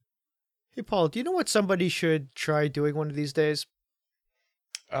Hey, Paul, do you know what somebody should try doing one of these days?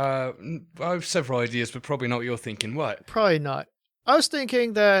 I have several ideas, but probably not what you're thinking. What? Probably not. I was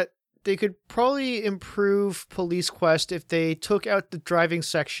thinking that they could probably improve Police Quest if they took out the driving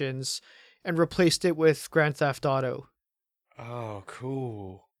sections and replaced it with Grand Theft Auto. Oh,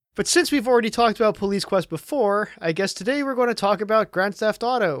 cool. But since we've already talked about Police Quest before, I guess today we're going to talk about Grand Theft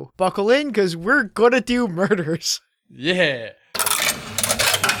Auto. Buckle in, because we're going to do murders. Yeah.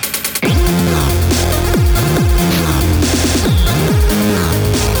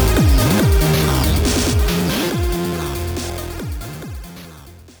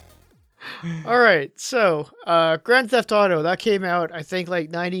 All right, so Grand Theft Auto, that came out, I think,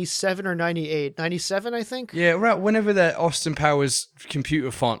 like 97 or 98. 97, I think? Yeah, right. Whenever that Austin Powers computer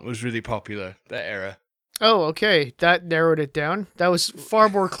font was really popular, that era. Oh, okay. That narrowed it down. That was far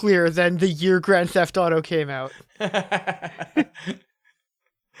more clear than the year Grand Theft Auto came out.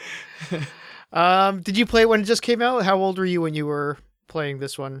 Did you play it when it just came out? How old were you when you were playing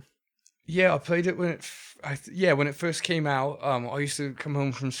this one? Yeah, I played it when when it first came out. I used to come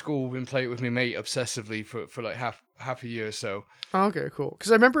home from school and play it with my mate obsessively for like half a year or so. Oh, okay, cool.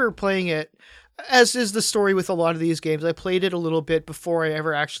 Because I remember playing it, as is the story with a lot of these games. I played it a little bit before I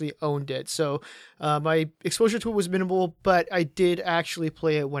ever actually owned it, so my exposure to it was minimal. But I did actually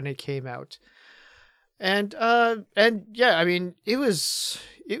play it when it came out, and yeah, I mean, it was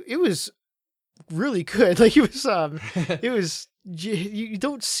really good. Like it was. You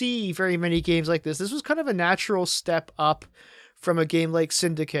don't see very many games like this. This was kind of a natural step up from a game like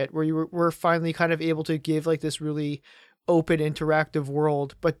Syndicate, where were finally kind of able to give like this really open interactive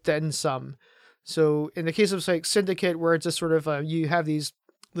world, but then some. So in the case of like Syndicate, where it's just sort of you have these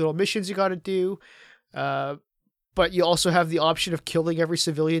little missions you got to do, but you also have the option of killing every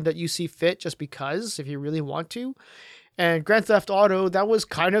civilian that you see fit, just because if you really want to. And Grand Theft Auto, that was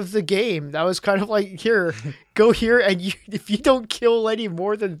kind of the game. That was kind of like, here, go here, and if you don't kill any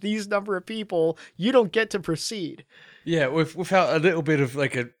more than these number of people, you don't get to proceed. Yeah, without a little bit of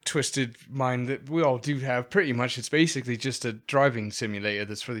like a twisted mind that we all do have, pretty much it's basically just a driving simulator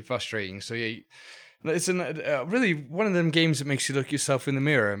that's really frustrating. So yeah, it's really one of them games that makes you look yourself in the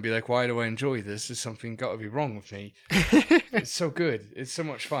mirror and be like, why do I enjoy this? There's something got to be wrong with me. It's so good. It's so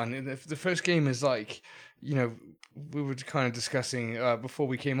much fun. And the first game is like, we were kind of discussing before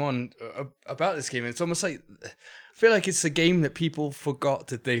we came on about this game. It's almost like, I feel like it's a game that people forgot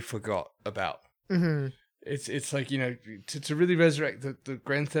that they forgot about. Mm-hmm. It's like, to really resurrect the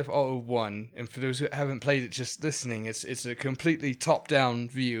Grand Theft Auto 1, and for those who haven't played it just listening, it's a completely top-down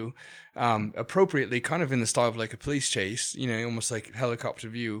view, appropriately kind of in the style of like a police chase, almost like helicopter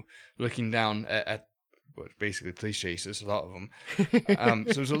view, looking down at well, basically police chases, a lot of them.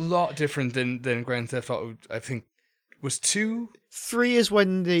 So it's a lot different than Grand Theft Auto, I think, was 2? 3 is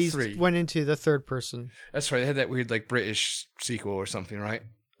when they 3. went into the third person. That's right, they had that weird like British sequel or something, right?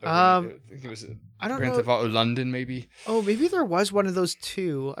 I think it was don't Grand know. Theft Auto London, maybe. Oh, maybe there was one of those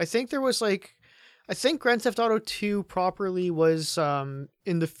too. I think there was like, I think Grand Theft Auto 2 properly was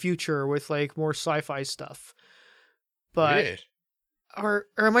in the future with like more sci-fi stuff. But Weird. or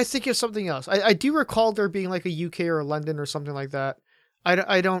am I thinking of something else? I do recall there being like a UK or a London or something like that.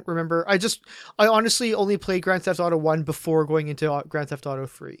 I don't remember. I honestly only played Grand Theft Auto 1 before going into Grand Theft Auto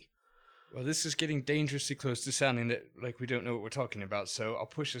 3. Well, this is getting dangerously close to sounding that like we don't know what we're talking about, so I'll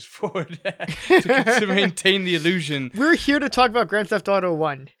push us forward to maintain the illusion. We're here to talk about Grand Theft Auto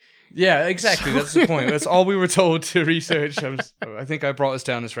 1. Yeah, exactly. That's the point. That's all we were told to research. I think I brought us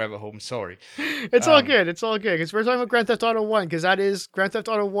down this rabbit hole. I'm sorry. It's all good. It's all good. Because we're talking about Grand Theft Auto 1, because that is Grand Theft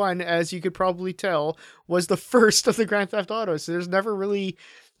Auto 1, as you could probably tell, was the first of the Grand Theft Auto. So there's never really,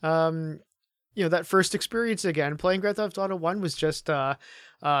 that first experience again. Playing Grand Theft Auto 1 was just,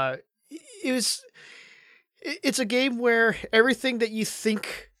 it's a game where everything that you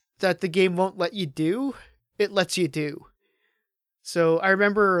think that the game won't let you do, it lets you do. So I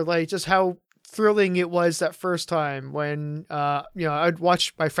remember like just how thrilling it was that first time when, I'd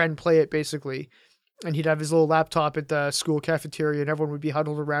watch my friend play it basically, and he'd have his little laptop at the school cafeteria and everyone would be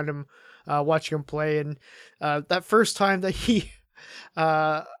huddled around him, watching him play. And, that first time that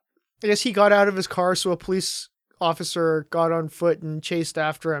I guess he got out of his car. So a police officer got on foot and chased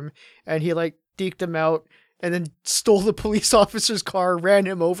after him, and he like deked him out and then stole the police officer's car, ran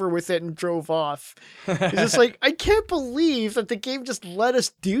him over with it, and drove off. It's just like, I can't believe that the game just let us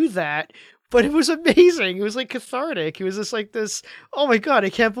do that, but it was amazing. It was like cathartic. It was just like this, oh my God, I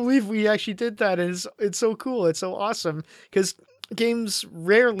can't believe we actually did that. And it's so cool. It's so awesome, because games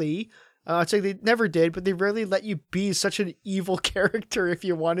rarely I'd say they never did, but they rarely let you be such an evil character if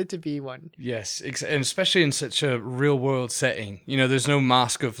you wanted to be one. Yes, and especially in such a real world setting. You know, there's no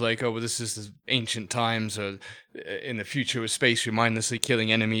mask of like, oh, well, this is the ancient times, or in the future with space, you're mindlessly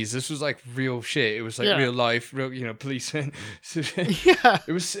killing enemies. This was like real shit. It was like real life, real, you know, policemen. Yeah.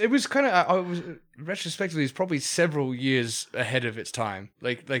 It was kind of, I was retrospectively, it's probably several years ahead of its time.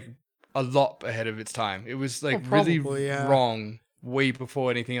 Like a lot ahead of its time. It was like probably, really yeah. wrong way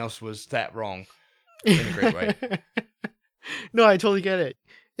before anything else was that wrong in a great way. No, I totally get it.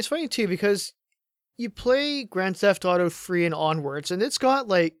 It's funny too because you play Grand Theft Auto 3 and onwards, and it's got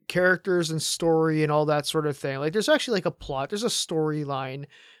like characters and story and all that sort of thing. Like there's actually like a plot, there's a storyline.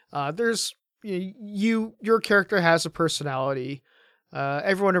 There's your character has a personality.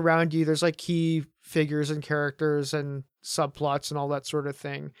 Everyone around you, there's like key figures and characters and subplots and all that sort of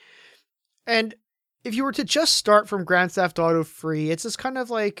thing. And if you were to just start from Grand Theft Auto 3, it's just kind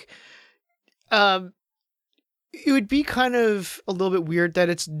of like, it would be kind of a little bit weird that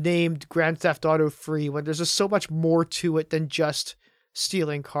it's named Grand Theft Auto 3 when there's just so much more to it than just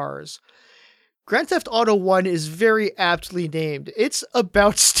stealing cars. Grand Theft Auto 1 is very aptly named. It's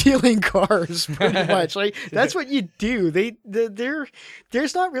about stealing cars, pretty much. Like that's what you do.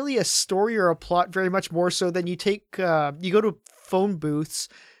 There's not really a story or a plot very much more so than you go to phone booths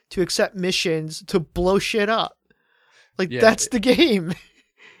to accept missions to blow shit up. That's the game.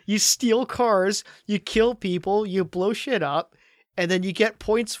 You steal cars, you kill people, you blow shit up, and then you get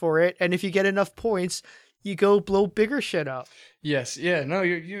points for it. And if you get enough points, you go blow bigger shit up. Yes, yeah, no,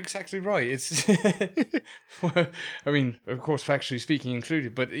 you're exactly right. It's, I mean, of course, factually speaking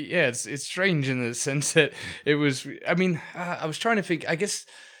included, but yeah, it's strange in the sense that it was. I mean, I was trying to think. I guess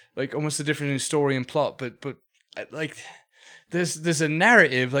like almost a different story and plot, but like. There's a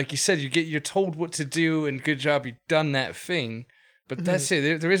narrative, like you said, you're told what to do, and good job, you've done that thing. But that's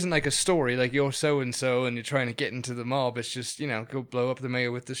it. There isn't like a story, like you're so and so, and you're trying to get into the mob. It's just go blow up the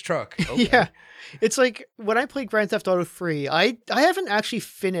mayor with this truck. Okay. Yeah, it's like when I played Grand Theft Auto 3, I haven't actually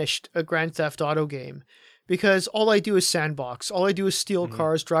finished a Grand Theft Auto game because all I do is sandbox. All I do is steal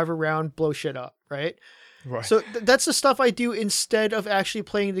cars, drive around, blow shit up. Right. Right. So that's the stuff I do instead of actually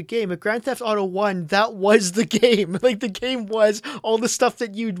playing the game. At Grand Theft Auto 1, that was the game. Like the game was all the stuff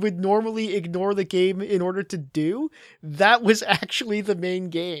that you would normally ignore the game in order to do. That was actually the main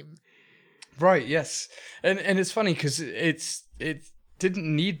game. Right. Yes. And it's funny because it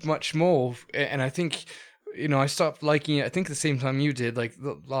didn't need much more. And I think, I stopped liking it. I think the same time you did. Like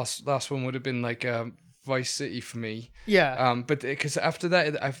the last one would have been like Vice City for me. Yeah. But because after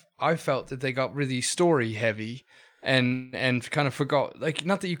that, I felt that they got really story heavy, and kind of forgot, like,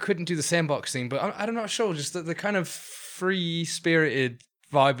 not that you couldn't do the sandbox thing, but I'm not sure, just that the kind of free spirited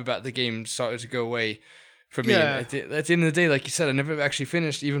vibe about the game started to go away for me. Yeah. At the end of the day, like you said, I never actually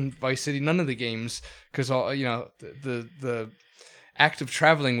finished even Vice City, none of the games, because the act of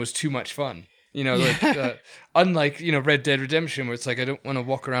traveling was too much fun. Unlike Red Dead Redemption, where it's like I don't want to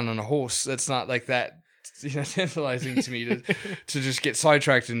walk around on a horse. That's not like that. Tantalizing to me to just get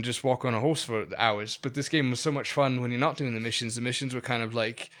sidetracked and just walk on a horse for hours. But this game was so much fun when you're not doing the missions. The missions were kind of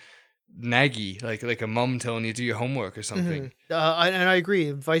like naggy, like a mom telling you to do your homework or something. And I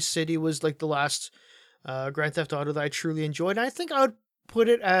agree. Vice City was like the last Grand Theft Auto that I truly enjoyed. And I think I would put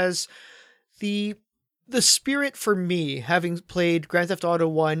it as the spirit for me, having played Grand Theft Auto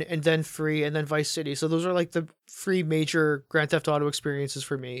 1 and then 3 and then Vice City. So those are like the 3 major Grand Theft Auto experiences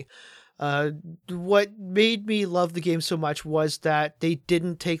for me. What made me love the game so much was that they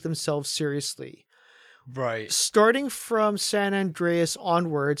didn't take themselves seriously. Right. Starting from San Andreas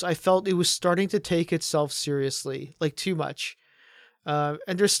onwards, I felt it was starting to take itself seriously, like too much. And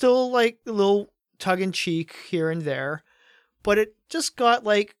there's still like a little tug-in-cheek here and there, but it just got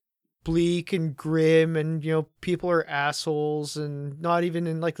like bleak and grim, and people are assholes and not even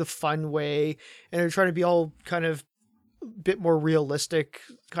in like the fun way, and they're trying to be all kind of bit more realistic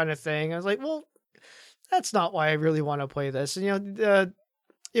kind of thing. I was like, well, that's not why I really want to play this. And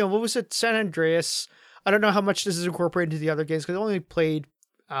what was it, San Andreas? I don't know how much this is incorporated into the other games because I only played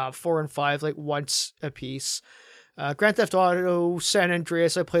 4 and 5 like once a piece. Grand Theft Auto San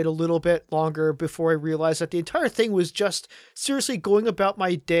Andreas I played a little bit longer before I realized that the entire thing was just seriously going about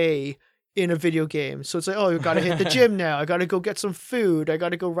my day in a video game. So it's like, oh, I gotta hit the gym now. I gotta go get some food. I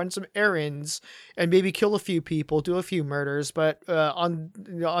gotta go run some errands and maybe kill a few people, do a few murders. But on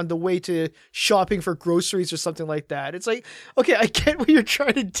the way to shopping for groceries or something like that, it's like, okay, I get what you're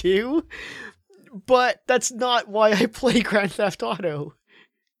trying to do, but that's not why I play Grand Theft Auto.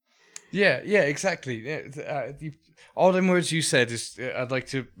 Yeah, exactly. all them words you said is I'd like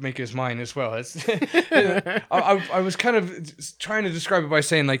to make as mine as well. I was kind of trying to describe it by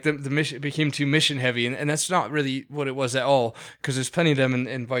saying like the mission became too mission heavy, and that's not really what it was at all, because there's plenty of them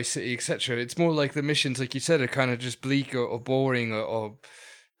in Vice City, etc. It's more like the missions, like you said, are kind of just bleak or boring or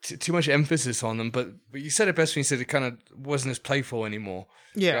too much emphasis on them. But you said it best when you said it kind of wasn't as playful anymore.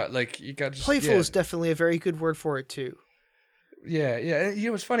 Yeah, you got just, playful is definitely a very good word for it too. Yeah. You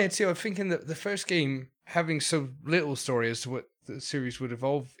know, it's funny too. I'm thinking that the first game, having so little story as to what the series would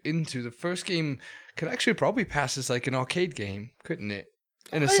evolve into, the first game could actually probably pass as like an arcade game, couldn't it?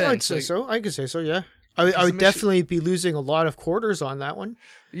 In a sense, I'd say so. I could say so. Yeah, I would definitely be losing a lot of quarters on that one.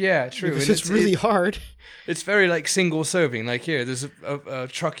 Yeah, true. Because it's really hard. It's very like single serving. Like here, there's a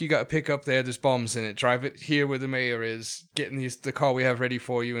truck you got to pick up there. There's bombs in it. Drive it here where the mayor is. Get in the car we have ready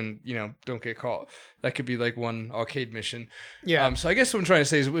for you, and don't get caught. That could be like one arcade mission. Yeah. So I guess what I'm trying to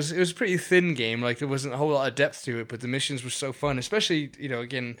say is it was a pretty thin game. Like there wasn't a whole lot of depth to it, but the missions were so fun. Especially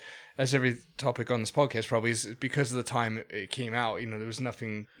again, as every topic on this podcast probably is, because of the time it came out. There was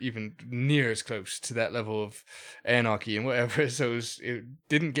nothing even near as close to that level of anarchy and whatever. So it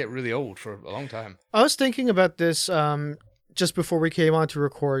didn't get really old for a long time. I was thinking about this just before we came on to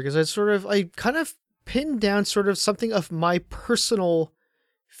record, because I kind of pinned down sort of something of my personal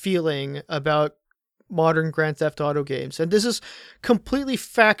feeling about modern Grand Theft Auto games. And this is completely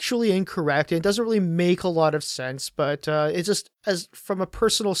factually incorrect. It doesn't really make a lot of sense, but it's just, as from a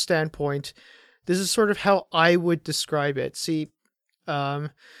personal standpoint, this is sort of how I would describe it. See,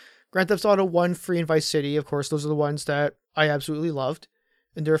 Grand Theft Auto 1, 3, and Vice City, of course, those are the ones that I absolutely loved,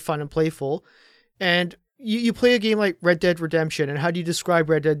 and they're fun and playful. And you play a game like Red Dead Redemption, and how do you describe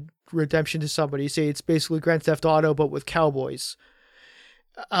Red Dead Redemption to somebody? You say it's basically Grand Theft Auto, but with cowboys.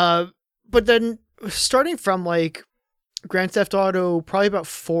 But then, starting from like Grand Theft Auto, probably about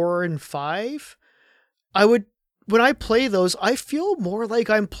 4 and 5, when I play those, I feel more like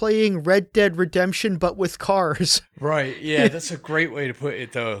I'm playing Red Dead Redemption, but with cars. Right. Yeah, that's a great way to put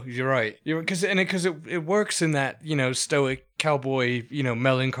it, though. You're right. Because it works in that stoic cowboy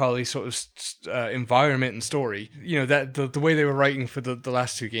melancholy sort of environment and story. That the way they were writing for the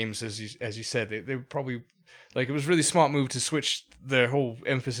last two games, as you said, they were probably like, it was a really smart move to switch their whole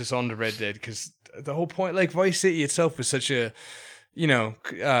emphasis on the Red Dead, because the whole point, like Vice City itself, was such a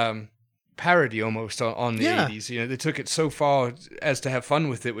parody almost on the 80s. They took it so far as to have fun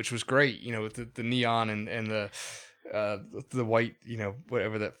with it, which was great. With the neon and the white,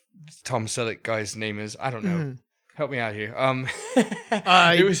 whatever that Tom Selleck guy's name is. I don't know. Mm-hmm. Help me out here.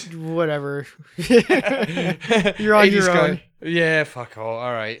 It was whatever. You're on your own. Yeah, fuck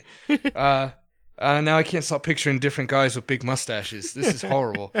all right. Now I can't stop picturing different guys with big mustaches. This is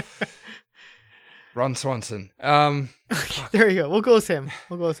horrible. Ron Swanson. There you go. We'll go with him.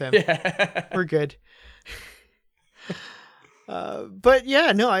 Yeah. We're good. But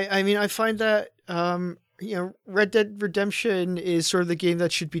yeah, no, I mean, I find that, Red Dead Redemption is sort of the game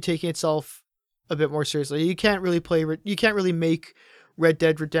that should be taking itself a bit more seriously. You can't really make Red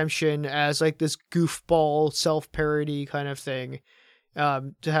Dead Redemption as like this goofball self-parody kind of thing,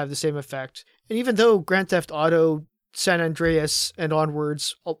 to have the same effect. And even though Grand Theft Auto, San Andreas, and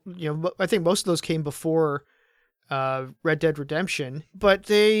onwards, I think most of those came before Red Dead Redemption, but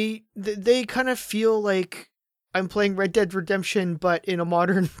they kind of feel like I'm playing Red Dead Redemption, but in a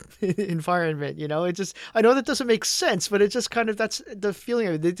modern environment. It just, I know that doesn't make sense, but it just kind of, that's the feeling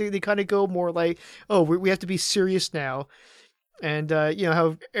of it. They kind of go more like, oh, we have to be serious now, and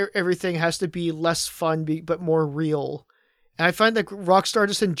how everything has to be less fun, but more real. And I find that Rockstar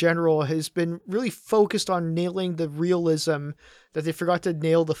just in general has been really focused on nailing the realism, that they forgot to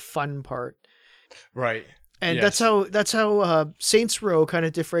nail the fun part. Right. And yes. that's how Saints Row kind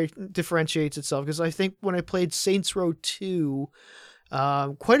of differentiates itself. Because I think when I played Saints Row 2,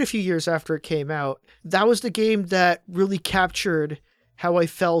 quite a few years after it came out, that was the game that really captured how I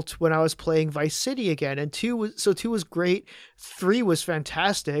felt when I was playing Vice City again. And 2 was great. 3 was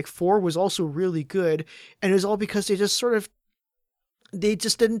fantastic. 4 was also really good. And it was all because they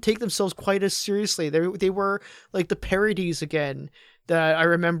just didn't take themselves quite as seriously. They were like the parodies again that I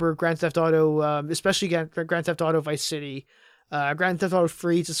remember Grand Theft Auto, especially Grand Theft Auto Vice City. Grand Theft Auto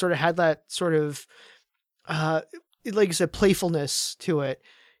 3 just sort of had that sort of, like I said, playfulness to it.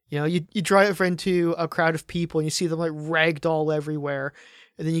 You drive into a crowd of people and you see them like ragdoll everywhere.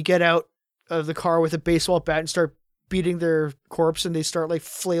 And then you get out of the car with a baseball bat and start beating their corpse, and they start like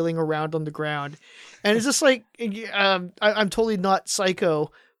flailing around on the ground. And it's just like, I'm totally not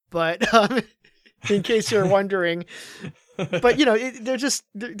psycho, but in case you're wondering, but there's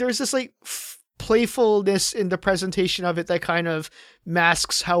just like playfulness in the presentation of it that kind of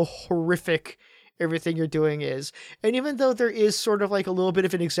masks how horrific everything you're doing is. And even though there is sort of like a little bit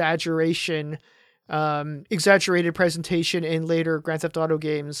of an exaggerated presentation in later Grand Theft Auto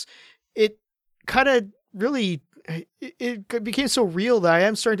games, it kind of really it became so real that I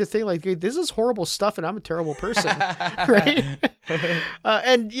am starting to think like, this is horrible stuff and I'm a terrible person. Right.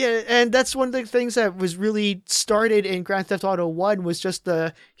 And that's one of the things that was really started in Grand Theft Auto 1 was just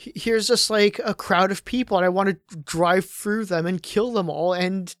here's just like a crowd of people and I want to drive through them and kill them all,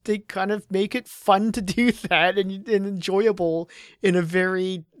 and they kind of make it fun to do that and enjoyable in a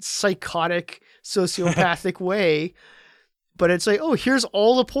very psychotic sociopathic way. But it's like, oh, here's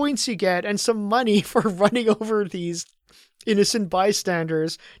all the points you get and some money for running over these innocent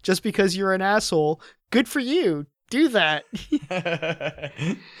bystanders just because you're an asshole. Good for you. Do that.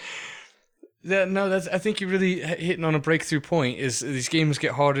 Yeah, no, I think you're really hitting on a breakthrough point. Is these games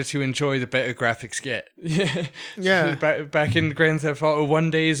get harder to enjoy the better graphics get. Yeah. Back in Grand Theft Auto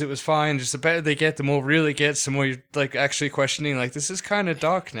 1 days, it was fine. Just the better they get, the more real it gets. The more you're like actually questioning, like, this is kind of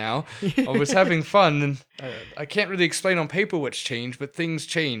dark now. I was having fun, and I can't really explain on paper what's changed, but things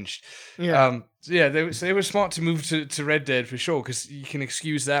changed. Yeah. Yeah, they were smart to move to Red Dead for sure, because you can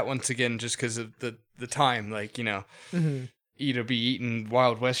excuse that once again just because of the time, like, you know. Mm-hmm. Either be eating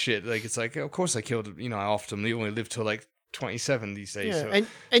Wild West shit. Like, it's like, of course I killed, you know, I often only live till like 27 these days. Yeah, so.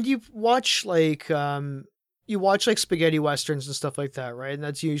 and you watch like spaghetti westerns and stuff like that, right? And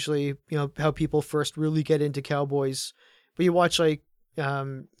that's usually, you know, how people first really get into cowboys. But you watch like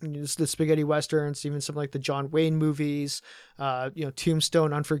the spaghetti westerns, even some like the John Wayne movies,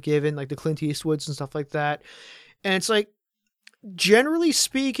 Tombstone, Unforgiven, like the Clint Eastwoods and stuff like that. And it's like, generally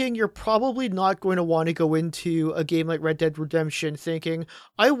speaking, you're probably not going to want to go into a game like Red Dead Redemption thinking,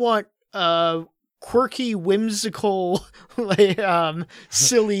 I want a quirky, whimsical,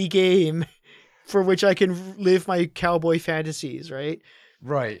 silly game for which I can live my cowboy fantasies, right?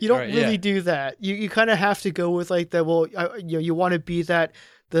 Right. You don't really do that. You kind of have to go with like you want to be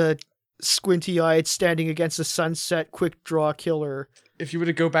the squinty-eyed, standing against the sunset, quick draw killer. If you were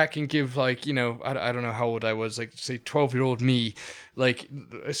to go back and give, like, you know, I don't know how old I was, like, say 12-year-old me, like,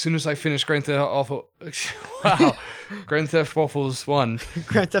 as soon as I finished Grand Theft Auto, wow, Grand Theft Waffles 1.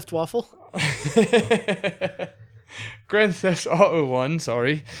 Grand Theft Waffle? Grand Theft Auto 1,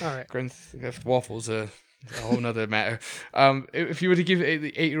 sorry. All right. Grand Theft Waffles, a whole nother matter. If you were to give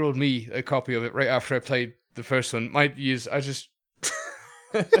the 8-year-old me a copy of it right after I played the first one, I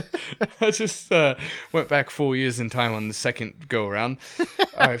just went back 4 years in time on the second go around.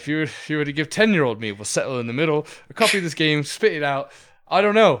 If you were to give 10-year-old me, we'll settle in the middle, a copy of this game, spit it out. I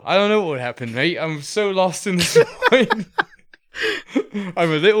don't know what would happen, mate. I'm so lost in this point.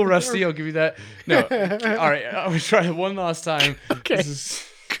 I'm a little rusty, I'll give you that. No, all right, I'm gonna try it one last time. Okay.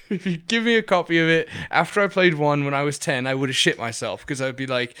 If you give me a copy of it after I played 1 when I was 10, I would have shit myself, because I'd be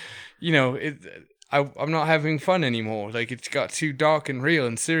like, you know, I'm not having fun anymore. Like, it's got too dark and real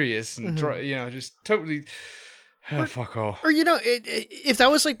and serious and you know, just totally fuck off. Or, you know, if that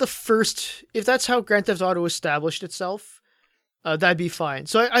was like if that's how Grand Theft Auto established itself, that'd be fine.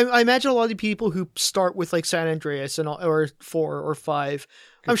 So I imagine a lot of the people who start with like San Andreas or 4 or 5,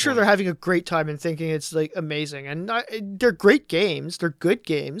 I'm sure they're having a great time and thinking it's like amazing. And they're great games. They're good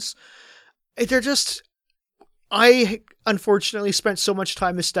games. They're just, I unfortunately spent so much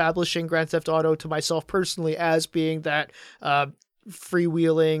time establishing Grand Theft Auto to myself personally as being that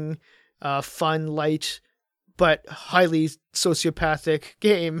freewheeling, fun, light, but highly sociopathic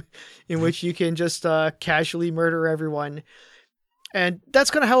game in which you can just casually murder everyone. And that's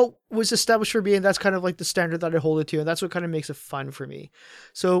kind of how it was established for me, and that's kind of like the standard that I hold it to, and that's what kind of makes it fun for me.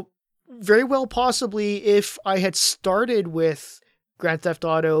 So very well possibly if I had started with Grand Theft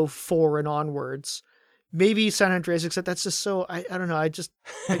Auto 4 and onwards, maybe San Andreas, except that's just so, I don't know, I just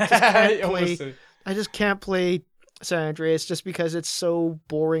can't play. I just can't play San Andreas just because it's so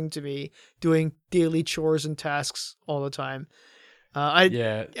boring to me doing daily chores and tasks all the time.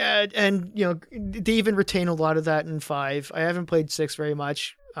 And you know, they even retain a lot of that in 5. I haven't played 6 very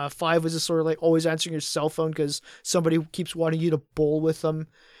much. 5 was just sort of like always answering your cell phone because somebody keeps wanting you to bowl with them,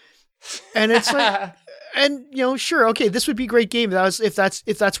 and it's like, and you know, sure, okay, this would be a great game. If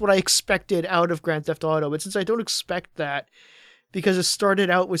that's what I expected out of Grand Theft Auto, but since I don't expect that because it started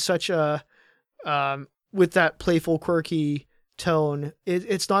out with such a with that playful, quirky tone,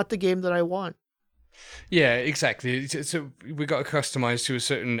 it's not the game that I want. Yeah, exactly. So we got customized to a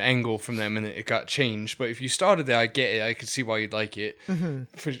certain angle from them, and it got changed. But if you started there, I get it. I could see why you'd like it,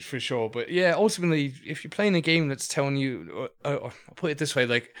 for sure. But yeah, ultimately, if you're playing a game that's telling you, I'll put it this way: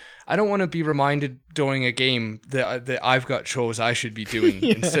 like, I don't want to be reminded during a game that I've got chores I should be doing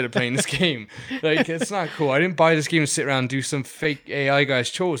instead of playing this game. Like, it's not cool. I didn't buy this game to sit around and do some fake AI guy's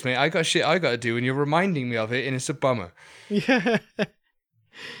chores, mate. I got shit I got to do, and you're reminding me of it, and it's a bummer. Yeah.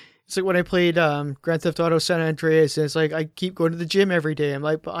 It's like when I played Grand Theft Auto San Andreas, and it's like I keep going to the gym every day. I'm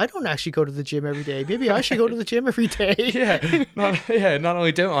like, but I don't actually go to the gym every day. Maybe I should go to the gym every day. Not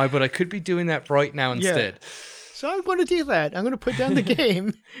only don't I, but I could be doing that right now instead. So I'm going to do that. I'm going to put down the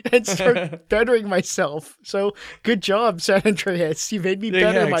game and start bettering myself. So good job, San Andreas. You made me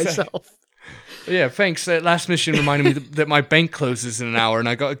better myself. Yeah, thanks. That last mission reminded me that my bank closes in an hour and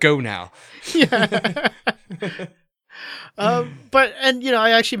I got to go now. Yeah.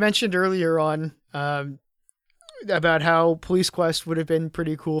 I actually mentioned earlier on about how Police Quest would have been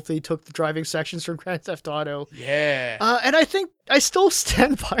pretty cool if they took the driving sections from Grand Theft Auto. Yeah. And I think I still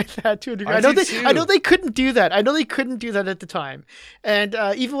stand by that to a degree. I know they couldn't do that. I know they couldn't do that at the time. And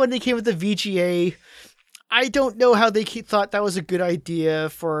even when they came with the VGA, I don't know how they thought that was a good idea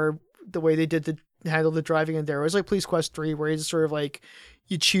for the way they did handle the driving in there. It was like Police Quest 3, where it's sort of like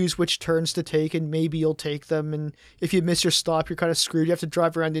you choose which turns to take and maybe you'll take them. And if you miss your stop, you're kind of screwed. You have to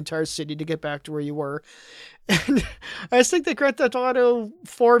drive around the entire city to get back to where you were. And I just think the Grand Theft Auto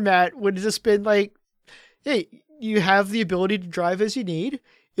format would have just been like, hey, you have the ability to drive as you need.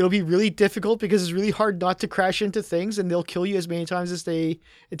 It'll be really difficult because it's really hard not to crash into things, and they'll kill you as many times as to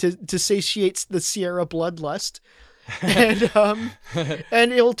satiate the Sierra bloodlust. And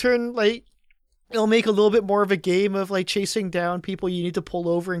it'll make a little bit more of a game of like chasing down people you need to pull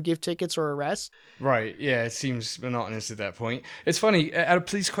over and give tickets or arrests. Right, yeah, it seems monotonous at that point. It's funny, out of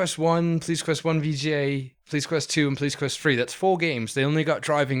Police Quest 1, Police Quest 1 VGA, Police Quest 2, and Police Quest 3, that's 4 games. They only got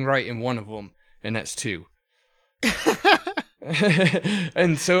driving right in one of them, and that's 2.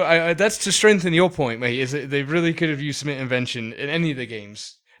 And so that's to strengthen your point, mate, is that they really could have used some intervention in any of the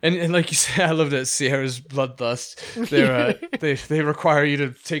games. And like you said, I love that Sierra's bloodlust. They require you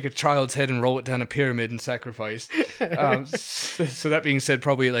to take a child's head and roll it down a pyramid and sacrifice. So that being said,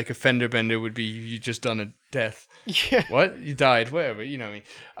 probably like a fender bender would be you just done a death. Yeah. What? You died? Whatever. You know me.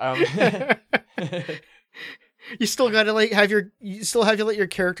 You still gotta have to let your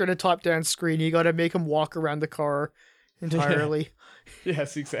character in a top-down screen. You gotta make him walk around the car entirely.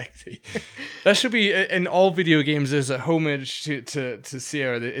 Yes, exactly. That should be in all video games. There's a homage to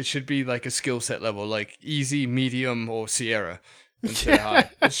Sierra. It should be like a skill set level, like easy, medium, or Sierra instead of high.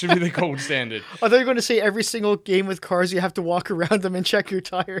 It should be the gold standard. I thought you were going to say every single game with cars you have to walk around them and check your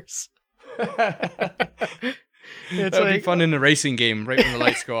tires. That would be fun in a racing game, right when the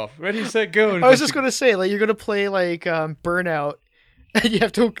lights go off. Ready, set, go. I was just going to say, like, you're going to play like Burnout, and you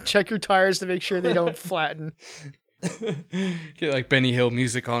have to check your tires to make sure they don't flatten. Get like Benny Hill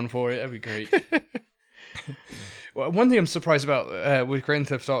music on for it. That'd be great. Well, one thing I'm surprised about with Grand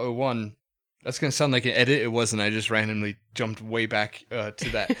Theft Auto 1, that's going to sound like an edit. It wasn't. I just randomly jumped way back to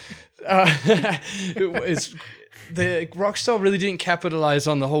that. The Rockstar really didn't capitalize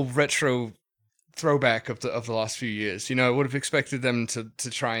on the whole retro throwback of the last few years. You know, I would have expected them to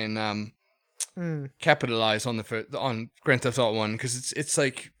try and capitalize on on Grand Theft Auto 1, because it's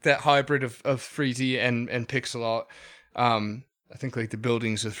like that hybrid of 3D and pixel art. I think like the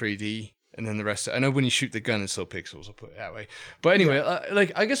buildings are 3D, and then the rest. I know when you shoot the gun, it's still pixels. I'll put it that way. But anyway,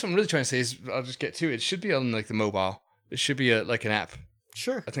 like I guess what I'm really trying to say is, I'll just get to it. It should be on like the mobile. It should be like an app.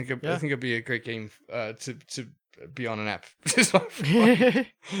 Sure. I think it'd be a great game to be on an app.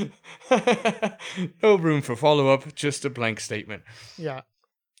 No room for follow up. Just a blank statement. Yeah.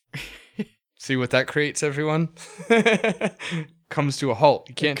 See what that creates, everyone? Comes to a halt.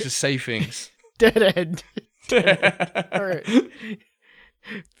 You can't just say things. Dead end. All right.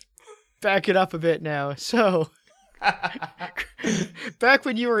 Back it up a bit now. So, back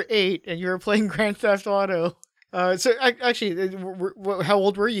when you were 8 and you were playing Grand Theft Auto. Actually, how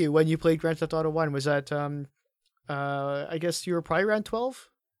old were you when you played Grand Theft Auto 1? Was that, I guess you were probably around 12?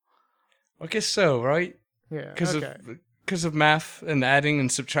 I guess so, right? Yeah. Because of math and adding and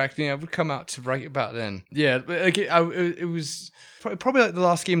subtracting, I would come out to right about then. Yeah, like it was probably like the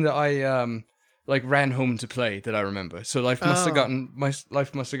last game that I like ran home to play that I remember. So my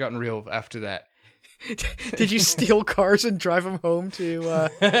life must have gotten real after that. Did you steal cars and drive them home to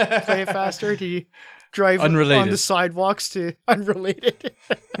play it faster? Did you drive on the sidewalks to unrelated?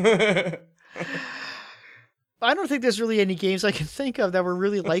 I don't think there's really any games I can think of that were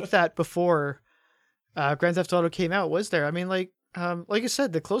really like that before Grand Theft Auto came out, was there? I mean, like, Like I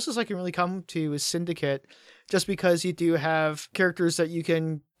said, the closest I can really come to is Syndicate, just because you do have characters that you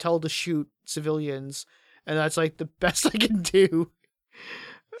can tell to shoot civilians, and that's like the best I can do.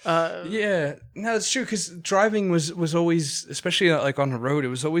 Yeah, no, it's true because driving was always, especially like on the road, it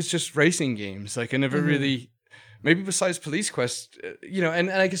was always just racing games. Like I never really, maybe besides Police Quest, and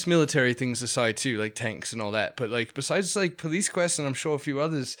I guess military things aside too, like tanks and all that. But like besides like Police Quest and I'm sure a few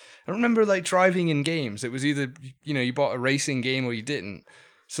others, I don't remember like driving in games. It was either you bought a racing game or you didn't.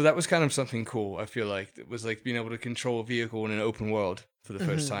 So that was kind of something cool. I feel like it was like being able to control a vehicle in an open world for the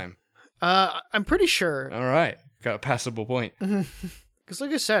first time. I'm pretty sure. All right, got a passable point. Because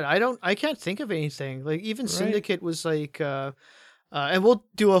like I said, I can't think of anything. Like even Syndicate was like, and we'll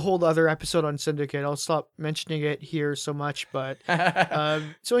do a whole other episode on Syndicate. I'll stop mentioning it here so much, but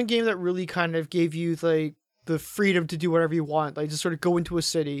it's one game that really kind of gave you like the freedom to do whatever you want. Like just sort of go into a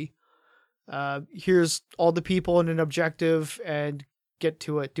city. Here's all the people and an objective, and get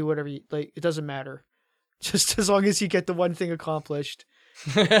to it. Do whatever you like. It doesn't matter, just as long as you get the one thing accomplished.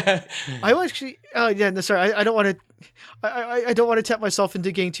 I actually, sorry, I don't want to, I don't want to tempt myself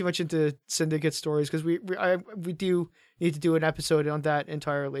into getting too much into Syndicate stories because we do need to do an episode on that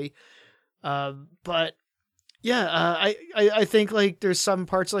entirely. But yeah, I think like there's some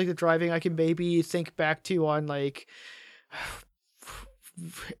parts like the driving I can maybe think back to on like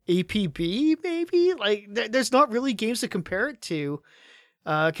APB maybe like there's not really games to compare it to,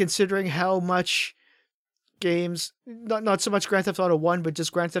 considering how much games, not so much Grand Theft Auto 1, but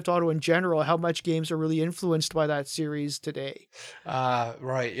just Grand Theft Auto in general, how much games are really influenced by that series today.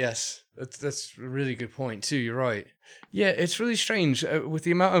 Right, yes. That's a really good point too, you're right. Yeah, it's really strange. With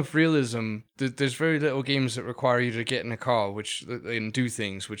the amount of realism, there's very little games that require you to get in a car and do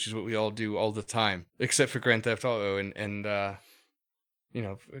things, which is what we all do all the time, except for Grand Theft Auto and a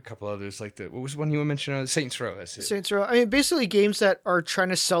couple others like what was one you were mentioning? Saints Row. That's it. Saints Row. I mean, basically games that are trying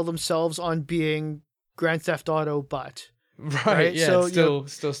to sell themselves on being Grand Theft Auto, but right? Yeah, so,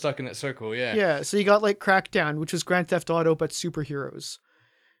 still stuck in that circle. Yeah. So you got like Crackdown, which was Grand Theft Auto but superheroes,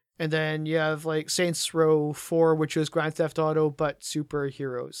 and then you have like Saints Row 4, which was Grand Theft Auto but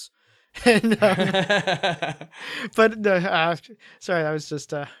superheroes. And but sorry, I was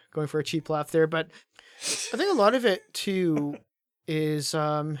just going for a cheap laugh there. But I think a lot of it too is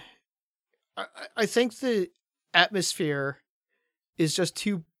I think the atmosphere is just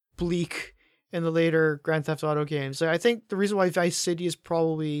too bleak in the later Grand Theft Auto games. I think the reason why Vice City is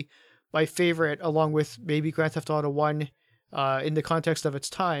probably my favorite, along with maybe Grand Theft Auto 1, in the context of its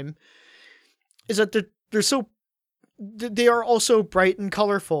time, is that they are also bright and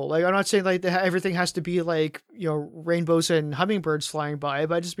colorful. Like, I'm not saying like everything has to be like, rainbows and hummingbirds flying by,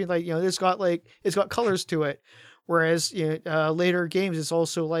 but I just mean like, it's got colors to it. Whereas, later games, it's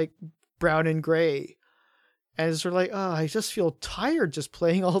also like brown and gray. And it's sort of like, I just feel tired just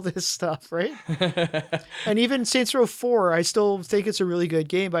playing all this stuff, right? And even Saints Row 4, I still think it's a really good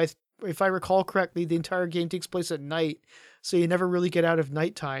game, but if I recall correctly, the entire game takes place at night, so you never really get out of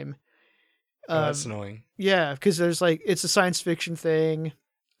nighttime. That's annoying. Yeah, because there's like, it's a science fiction thing,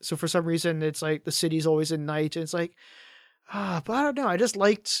 so for some reason, it's like the city's always at night, and it's like, but I don't know, I just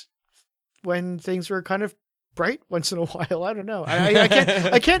liked when things were kind of bright once in a while. I don't know.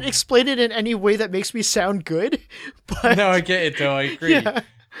 I can't explain it in any way that makes me sound good. But no, I get it though. I agree. Yeah.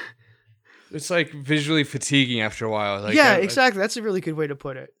 It's like visually fatiguing after a while. Like, exactly. That's a really good way to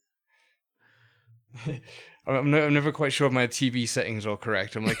put it. I'm never quite sure if my TV settings are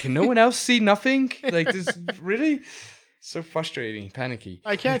correct. I'm like, can no one else see nothing? Like, this really so frustrating, panicky.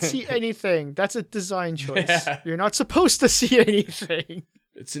 I can't see anything. That's a design choice. Yeah. You're not supposed to see anything.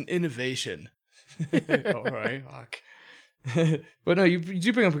 It's an innovation. All right, fuck. But no, you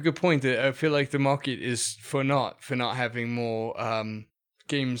do bring up a good point that I feel like the market is for not having more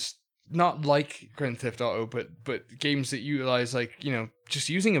games, not like Grand Theft Auto, but games that utilize like just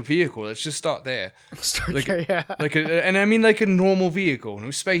using a vehicle. Let's just start there. Yeah. And I mean like a normal vehicle,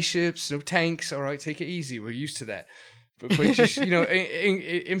 no spaceships, no tanks. All right, take it easy. We're used to that. But just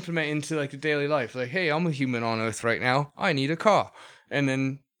implement into like a daily life. Like, hey, I'm a human on Earth right now. I need a car, and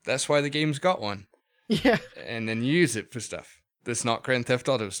then that's why the game's got one. Yeah. And then you use it for stuff that's not Grand Theft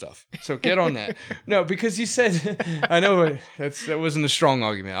Auto stuff. So get on that. No, because you said, I know that wasn't a strong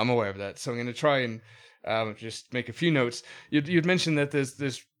argument. I'm aware of that. So I'm going to try and just make a few notes. You'd mentioned that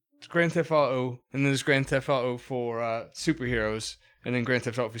there's Grand Theft Auto and there's Grand Theft Auto for superheroes and then Grand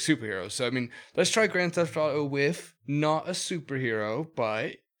Theft Auto for superheroes. So, I mean, let's try Grand Theft Auto with not a superhero,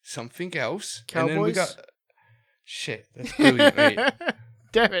 but something else. Cowboys? And then we got... Shit, that's brilliant, mate.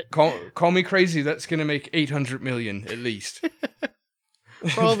 Damn it. Call me crazy. That's going to make 800 million at least.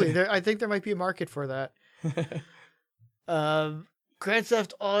 Probably. I think there might be a market for that. Grand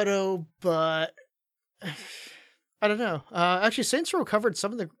Theft Auto, but I don't know. Actually, Saints Row covered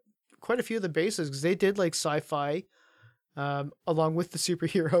quite a few of the bases because they did like sci-fi, along with the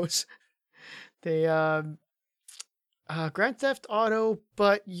superheroes. They Grand Theft Auto,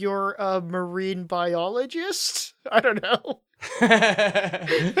 but you're a marine biologist. I don't know.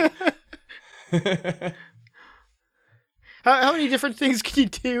 How many different things can you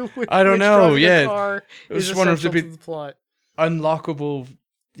do with I don't know. driving a Yeah, car it was is one of the essential to the plot. unlockable,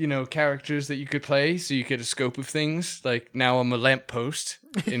 characters that you could play, so you get a scope of things. Like now I'm a lamppost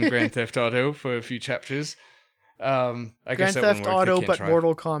in Grand Theft Auto for a few chapters. I guess Grand that Theft wouldn't work. I Auto, can't but drive.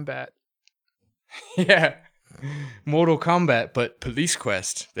 Mortal Kombat. Yeah, Mortal Kombat, but Police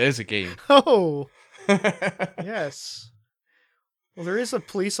Quest. There's a game. Oh, yes. Well, there is a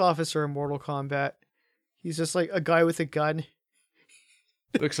police officer in Mortal Kombat. He's just like a guy with a gun.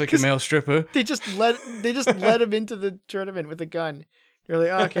 Looks like a male stripper. They just let him into the tournament with a gun. You're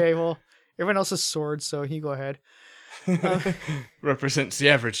like, okay, well, everyone else has swords, so you go ahead. Represents the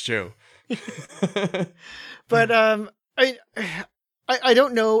average Joe. But I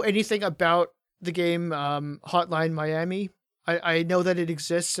don't know anything about the game Hotline Miami. I know that it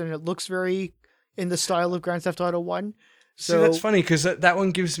exists and it looks very in the style of Grand Theft Auto 1. So See, that's funny because that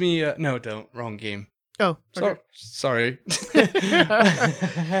one gives me no, don't, wrong game. Oh, okay. Sorry. So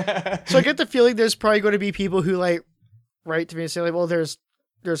I get the feeling there's probably going to be people who like write to me and say like, well, there's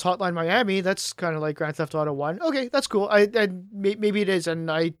Hotline Miami. That's kind of like Grand Theft Auto 1. Okay, that's cool. Maybe it is,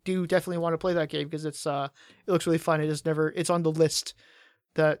 and I do definitely want to play that game because it looks really fun. It's on the list,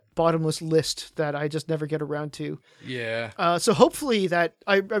 that bottomless list that I just never get around to. Yeah. So hopefully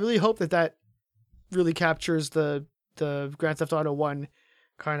I really hope that really captures the Grand Theft Auto 1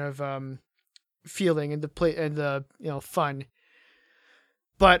 kind of feeling and the play and the fun.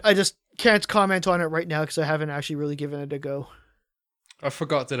 But I just can't comment on it right now because I haven't actually really given it a go. I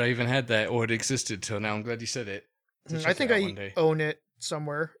forgot that I even had that or it existed till now. I'm glad you said it. I think I own it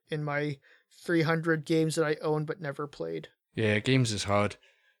somewhere in my 300 games that I own but never played. Yeah, games is hard.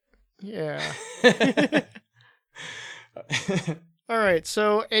 Yeah. All right.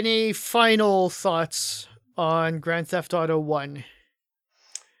 So, any final thoughts on Grand Theft Auto 1?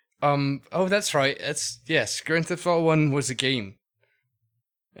 Oh, that's right. Yes, Grand Theft Auto 1 was a game.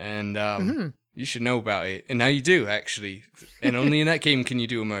 And you should know about it. And now you do, actually. And only in that game can you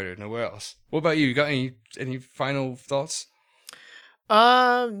do a murder, nowhere else. What about you? You got any final thoughts?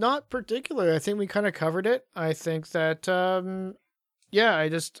 Not particular. I think we kind of covered it. I think that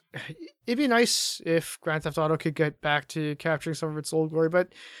it'd be nice if Grand Theft Auto could get back to capturing some of its old glory,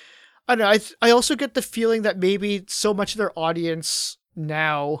 but I don't know. I also get the feeling that maybe so much of their audience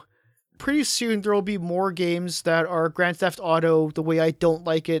now, pretty soon there will be more games that are Grand Theft Auto the way I don't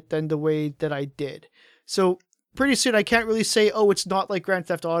like it than the way that I did. So pretty soon I can't really say, oh, it's not like Grand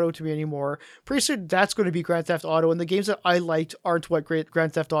Theft Auto to me anymore. Pretty soon that's going to be Grand Theft Auto, and the games that I liked aren't what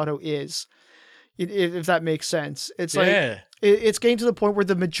Grand Theft Auto is. If that makes sense. It's like it's getting to the point where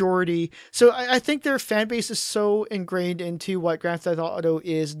the majority. So I think their fan base is so ingrained into what Grand Theft Auto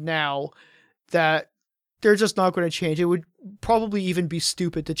is now that they're just not going to change. It would probably even be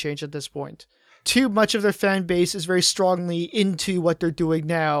stupid to change at this point. Too much of their fan base is very strongly into what they're doing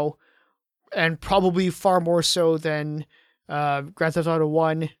now, and probably far more so than Grand Theft Auto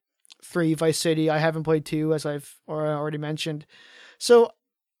 1, 3, Vice City. I haven't played 2, as I've already mentioned. So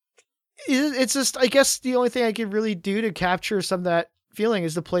it's just, I guess the only thing I could really do to capture some of that feeling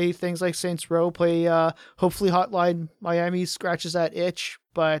is to play things like Saints Row, play hopefully Hotline Miami scratches that itch.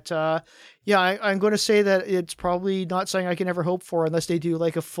 But I'm going to say that it's probably not something I can ever hope for unless they do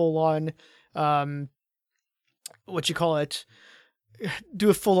like a full-on, do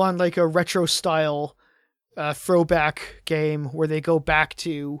a full-on like a retro style throwback game where they go back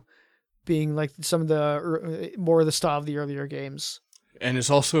to being like some of the more of the style of the earlier games. And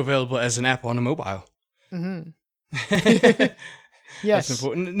it's also available as an app on a mobile. Mm-hmm. That's Yes.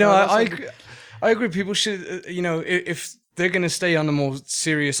 important. No, I agree. People should, if they're going to stay on the more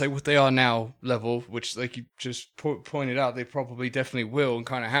serious, like what they are now level, which like you just pointed out, they probably definitely will and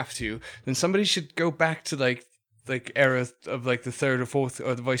kind of have to, then somebody should go back to like era of like the third or fourth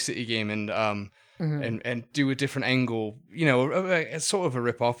or the Vice City game and and do a different angle, it's sort of a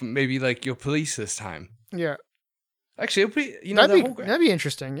rip-off, maybe like your police this time. Yeah. Actually, it'll be, that'd be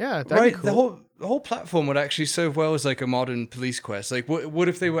interesting. Yeah, that'd right. be cool. The whole platform would actually serve well as like a modern Police Quest. Like, what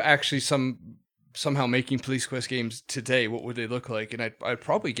if they were actually somehow making Police Quest games today? What would they look like? And I'd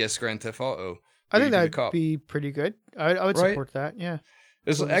probably guess Grand Theft Auto. I think that'd be pretty good. I would support that. Yeah.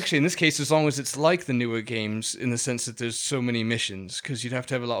 Actually, in this case, as long as it's like the newer games in the sense that there's so many missions, because you'd have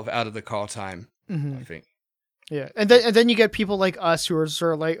to have a lot of out of the car time. I think. Yeah, and then you get people like us who are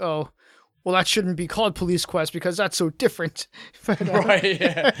sort of like, oh, well, that shouldn't be called Police Quest because that's so different. But, Right,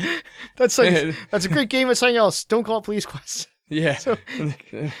 yeah. that's like that's a great game of something else. Don't call it Police Quest. Yeah. So, And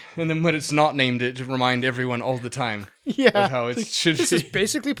then when it's not named, it to remind everyone all the time yeah, of how it should this be. is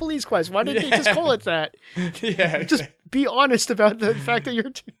basically Police Quest. Why didn't they just call it that? Yeah. Just be honest about the fact that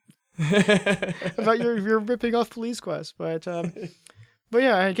you're ripping off Police Quest. But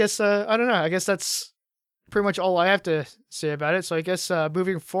yeah, I guess I don't know. I guess that's pretty much all I have to say about it. So I guess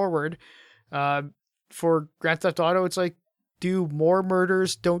moving forward, for Grand Theft Auto, it's like do more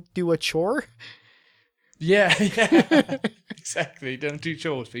murders, don't do a chore. Yeah. Exactly. Don't do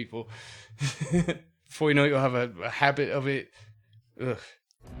chores, people. Before you know it, you'll have a habit of it. Ugh.